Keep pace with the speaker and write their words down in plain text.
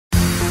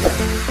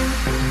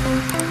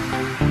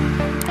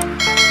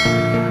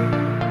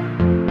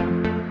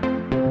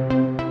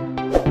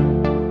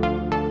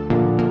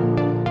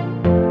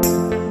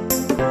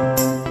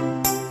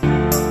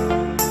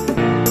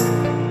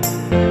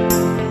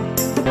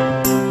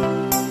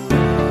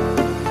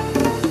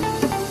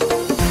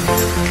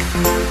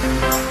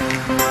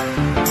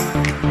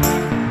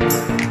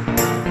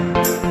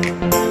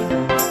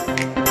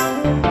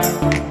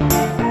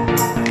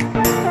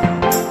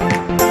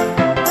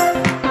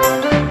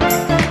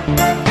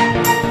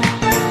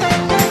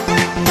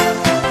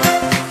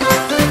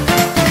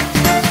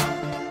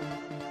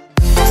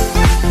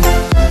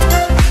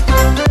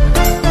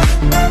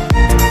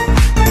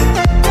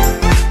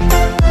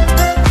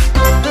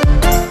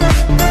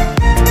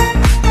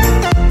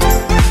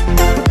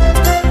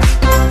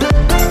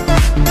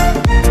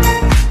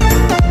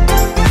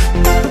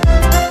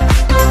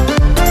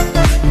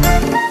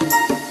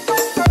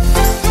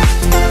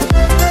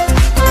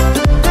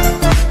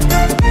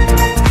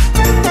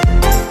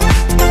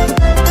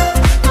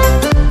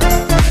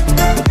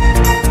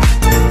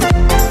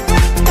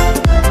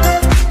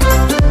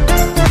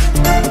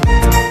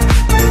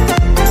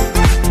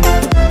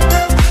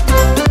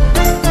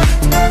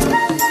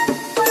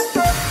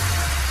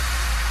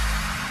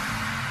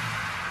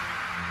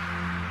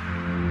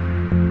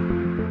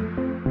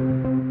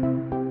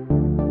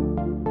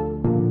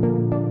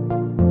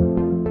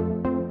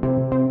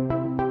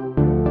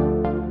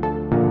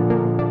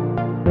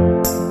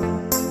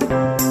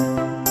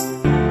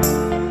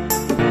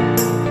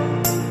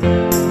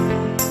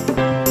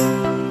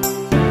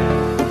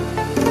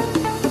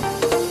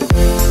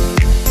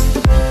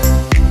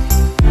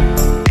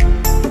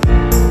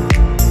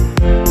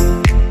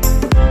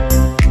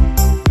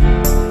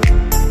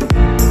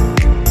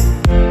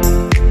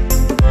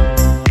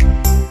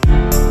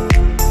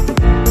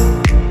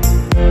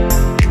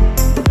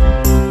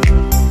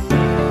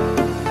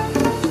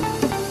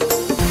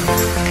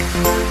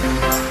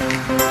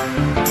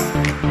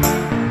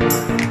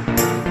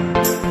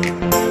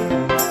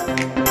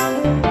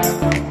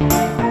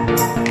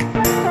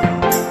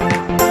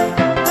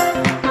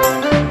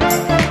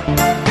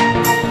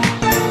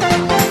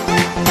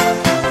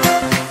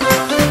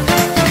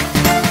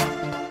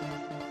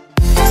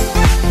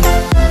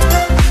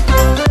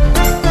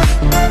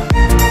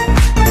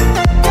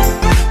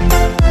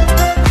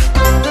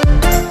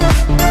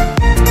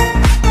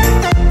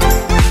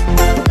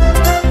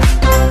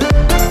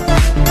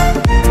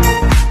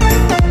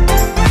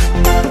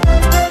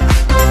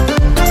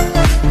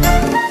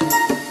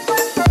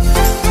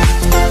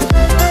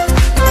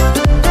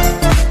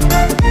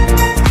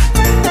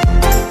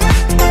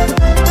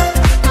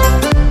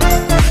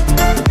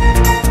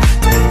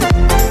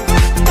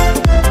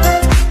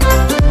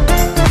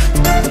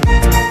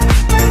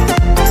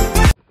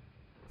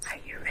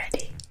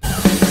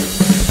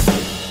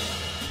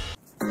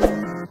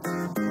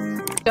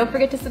Don't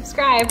forget to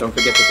subscribe. Don't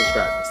forget to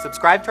subscribe.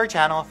 Subscribe to our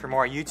channel for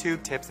more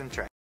YouTube tips and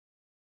tricks.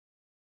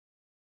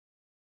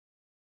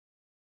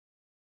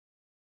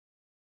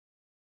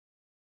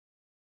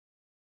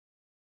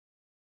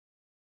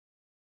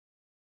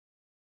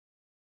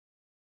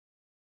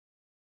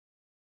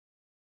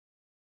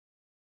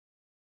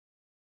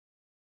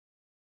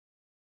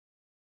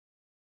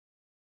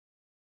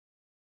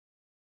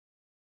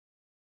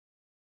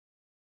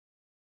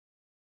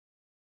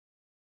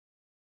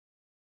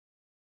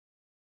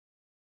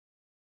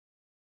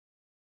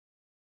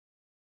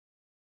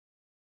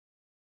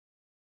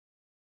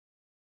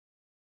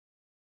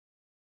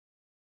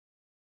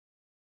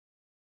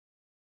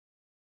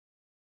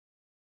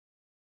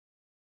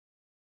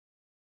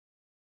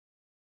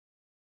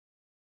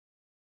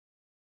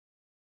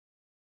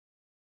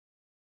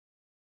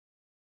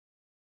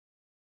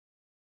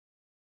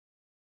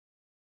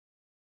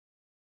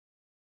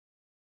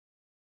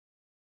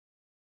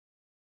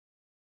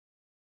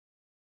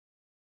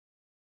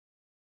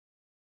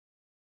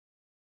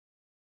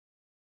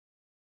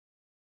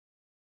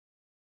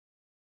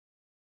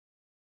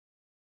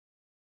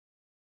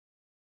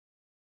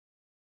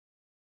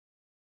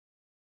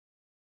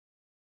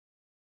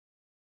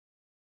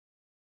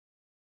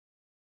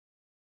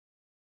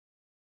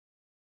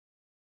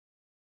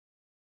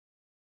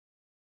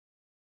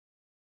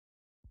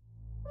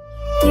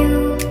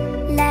 You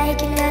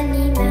like a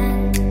lonely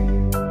man.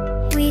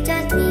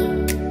 Without me,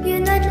 you're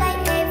not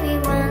like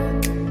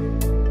everyone.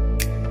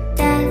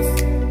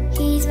 That's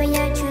he's why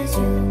I choose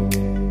you.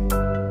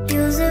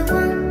 You're the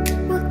one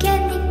who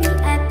can make me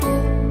happy.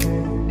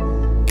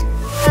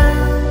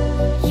 Oh,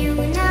 you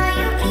know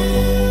you're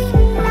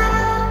in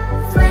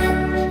love when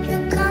you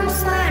come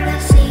for the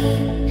sea.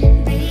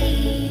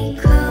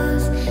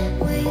 Because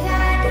we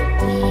are the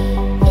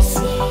team, it's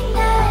in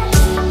the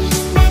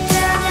better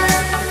than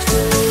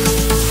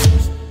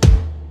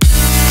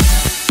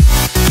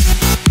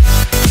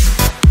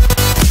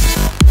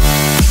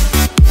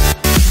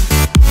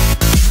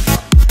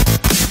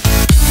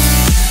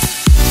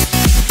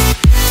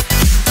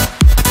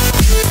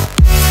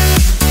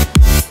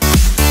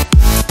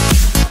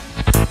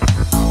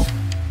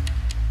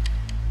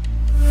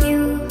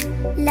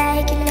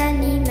like a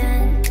lonely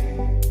man.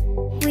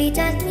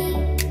 Without me,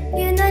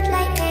 you're not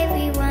like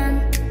everyone.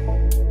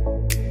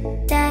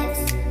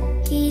 That's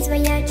he's why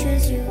I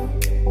choose you.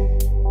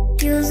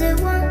 You're the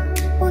one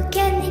who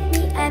can make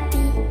me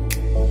happy.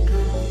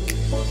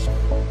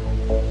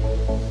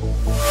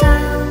 Oh,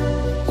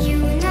 you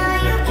know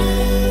you're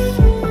in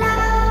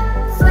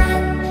love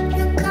when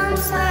you come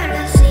for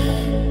the sea.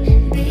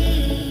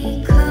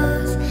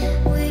 Because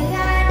we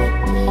are the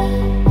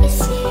team,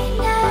 it's in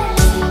the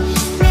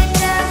better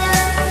than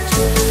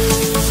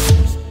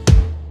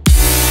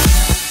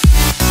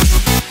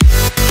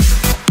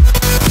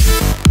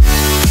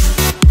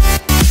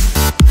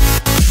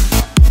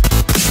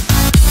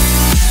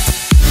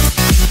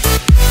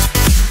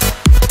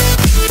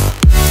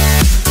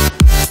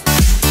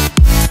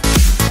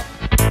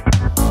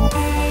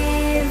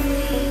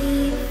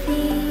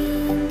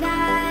everything I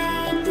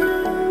do,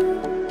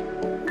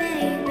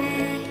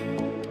 baby.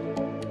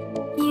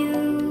 You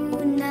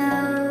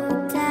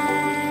know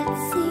that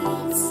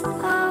it's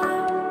all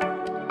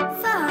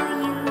for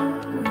you,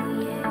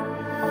 yeah.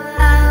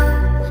 Oh,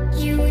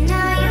 you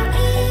know you're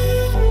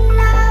in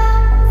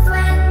love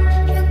when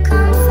you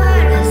come for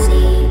the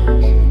sea.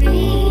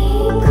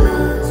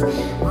 Because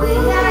we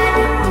are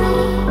the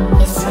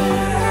team, it's in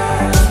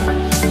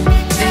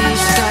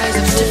These skies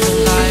have a different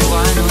light.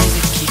 Why noise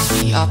it keeps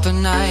me up at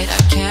night? I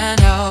can't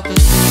help but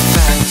think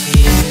back to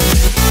you.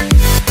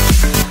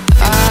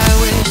 I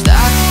wish that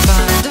I could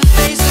find a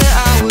face that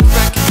I would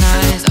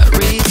recognize. I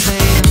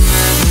replay the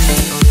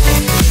memory of you.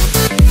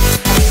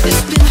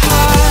 It's been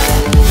hard,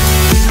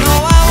 you know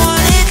I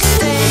wanted to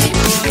stay,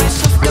 but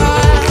so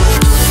far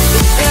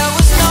there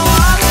was no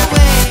other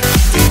way.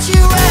 Did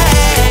you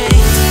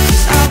wait?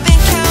 'Cause I've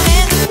been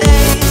counting the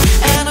days,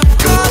 and I'm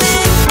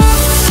calling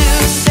to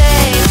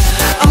say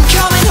I'm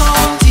coming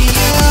home to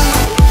you.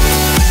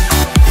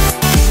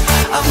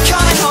 I'm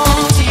coming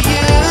home to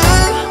you.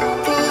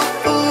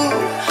 Ooh, ooh.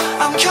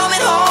 I'm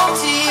coming home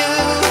to you.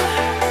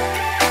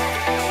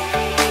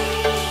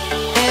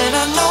 And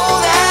I know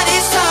that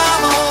it's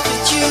time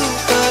overdue,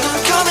 but I'm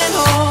coming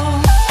home.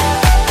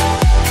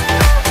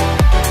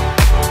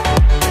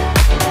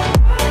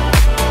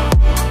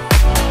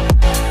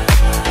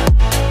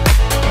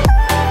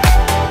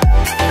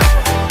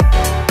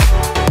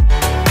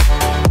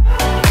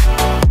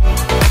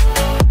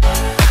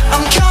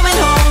 I'm coming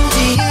home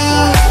to you.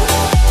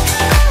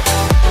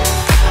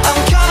 I'm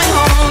coming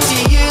home to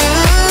you.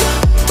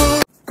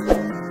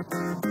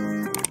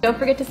 Don't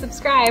forget to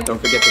subscribe. Don't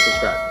forget to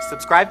subscribe.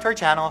 Subscribe to our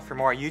channel for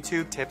more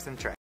YouTube tips and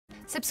tricks.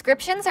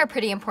 Subscriptions are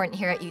pretty important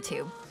here at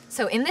YouTube.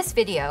 So in this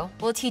video,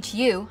 we'll teach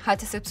you how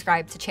to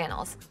subscribe to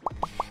channels.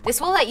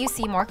 This will let you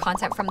see more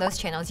content from those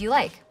channels you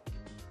like,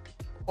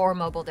 or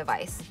mobile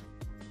device.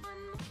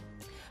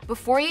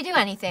 Before you do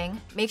anything,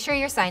 make sure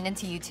you're signed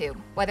into YouTube,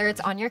 whether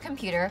it's on your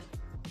computer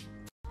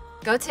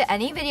Go to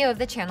any video of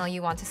the channel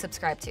you want to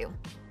subscribe to.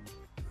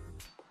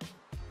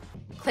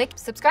 Click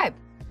subscribe.